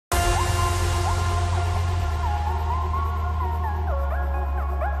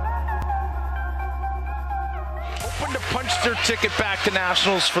clinched their ticket back to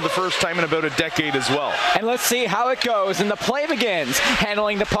nationals for the first time in about a decade as well. And let's see how it goes, and the play begins.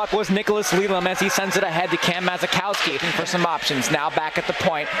 Handling the puck was Nicholas Leland as he sends it ahead to Cam Mazakowski for some options. Now back at the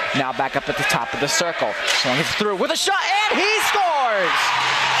point, now back up at the top of the circle. Swung it through with a shot, and he scores!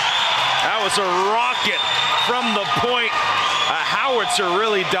 That was a rocket from the point. A howitzer,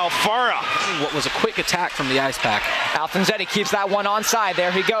 really, Dalfara. What was a quick attack from the Ice Pack. Alfonzetti keeps that one onside.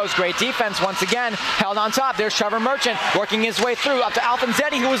 There he goes. Great defense once again. Held on top. There's Trevor Merchant working his way through up to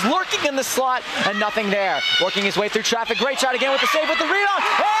Alfonzetti, who was lurking in the slot, and nothing there. Working his way through traffic. Great shot again with the save with the rebound,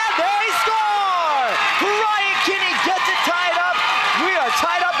 and they score! Ryan Kinney gets it tied up. We are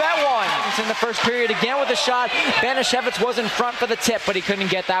tied up at 1. In the first period again with a shot. Banashevitz was in front for the tip, but he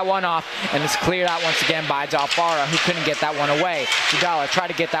couldn't get that one off, and it's cleared out once again by Dalfara, who couldn't get that one away. Jadala tried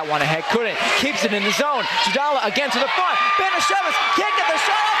to get that one ahead, couldn't. Keeps it in the zone. Jadala again to the front. Banashevitz can't get the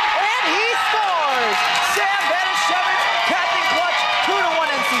shot off, and he scores! Sam Banashevitz, Captain Clutch, 2-1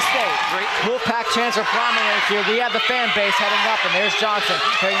 NC State. Great Wolfpack chants are prominent here. We have the fan base heading up, and there's Johnson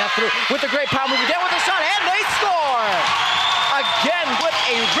heading up through with the great power move again with the shot, and they score! Again with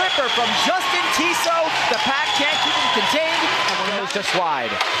a ripper from Justin Tiso. The Pack can't keep him contained, and one goes just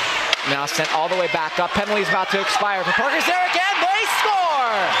wide. Now sent all the way back up. Penalty's about to expire for Parker Zarek, and they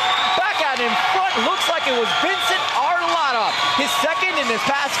score! Back out in front, looks like it was Vincent Arlotta. His second in his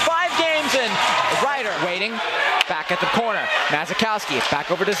past 5 games, and Ryder waiting back at the corner. Mazakowski back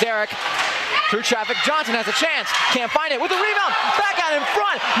over to Zarek. Through traffic, Johnson has a chance. Can't find it with the rebound. Back out in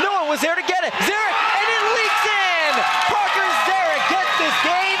front. No one was there to get it. Zarek, and it leaks in! Parker Zarek gets this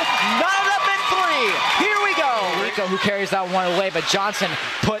game knotted up in 3. Here we go. Rico who carries that one away, but Johnson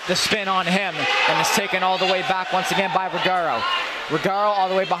put the spin on him and is taken all the way back once again by Regaro. Regaro all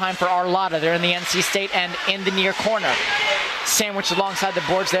the way behind for Arlotta. They're in the NC State end in the near corner. Sandwiched alongside the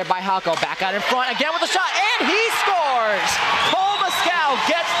boards there by Halko. Back out in front again with a shot, and he scores! Paul Mescal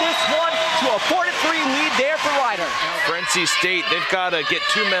gets this one to a 4-3 lead there for Ryder. For NC State, they've got to get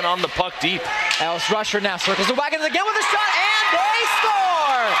 2 men on the puck deep. Ellis Rusher now circles the wagons again with a shot, and they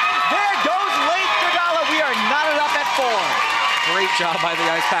score! There goes Late Jadala. We are knotted up at 4. Great job by the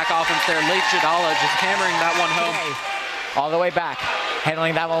Ice Pack offense there. Late Jadala just hammering that one home. All the way back.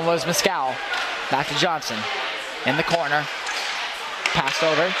 Handling that one was Mescal. Back to Johnson. In the corner. Passed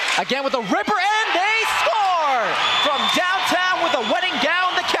over. Again with a ripper, and they score! From downtown with a wedding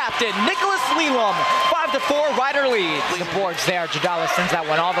gown, the captain, Nicholas Lelam. 5-4, Ryder leads. The boards there. Jadala sends that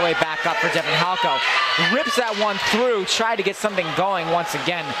one all the way back up for Devin Halko. Rips that one through. Tried to get something going once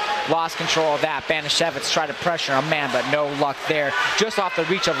again. Lost control of that. Banashevitz tried to pressure a man, but no luck there. Just off the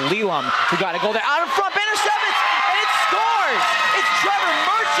reach of Lelam, who got a goal there. Out in front, Banashevitz, and it scores! It's Trevor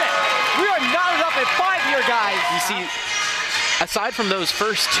Merchant. We are knotted up at 5 here, guys. You see, aside from those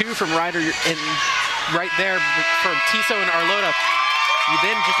first 2 from Ryder and right there from Tiso and Arlotta, you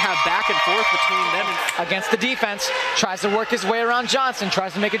then just have back and forth between them. Against the defense, tries to work his way around Johnson,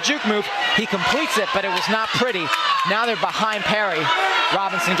 tries to make a juke move. He completes it, but it was not pretty. Now they're behind Perry.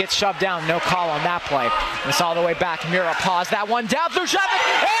 Robinson gets shoved down, no call on that play. And it's all the way back. Mura paws that one down through traffic,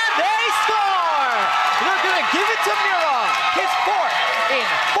 and they score! They're gonna give it to Mura, his 4th in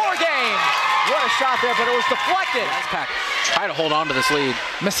 4 games. What a shot there, but it was deflected. Ice Pack try to hold on to this lead.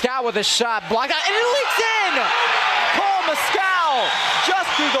 Mescal with a shot, blocked out, and it leaks in! Cole Mescal just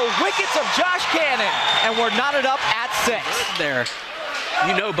through the wickets of Josh Cannon, and we're knotted up at 6. There.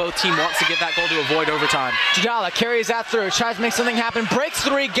 You know both teams wants to get that goal to avoid overtime. Jadala carries that through, tries to make something happen, breaks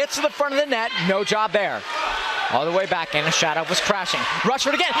 3, gets to the front of the net, no job there. All the way back, and a shadow was crashing.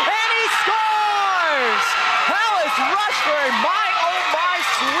 Rushford again, and he scores! Alice Rushford, my oh my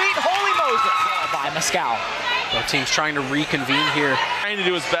sweet holy Moses! By Mescal. Both teams trying to reconvene here. Trying to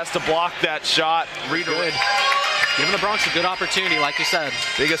do his best to block that shot. Good. Giving the Bronx a good opportunity, like you said.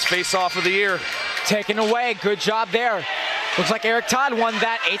 Biggest face-off of the year. Taken away, good job there. Looks like Eric Todd won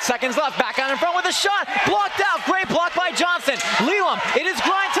that. 8 seconds left, back on in front with a shot. Blocked out, great block by Johnson. Lelam, it is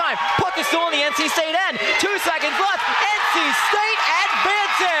grind time. Puck is still in the NC State end. 2 seconds left, NC State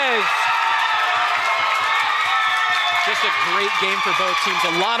advances. Just a great game for both teams.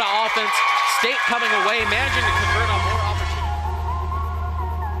 A lot of offense. State coming away, managing to convert on more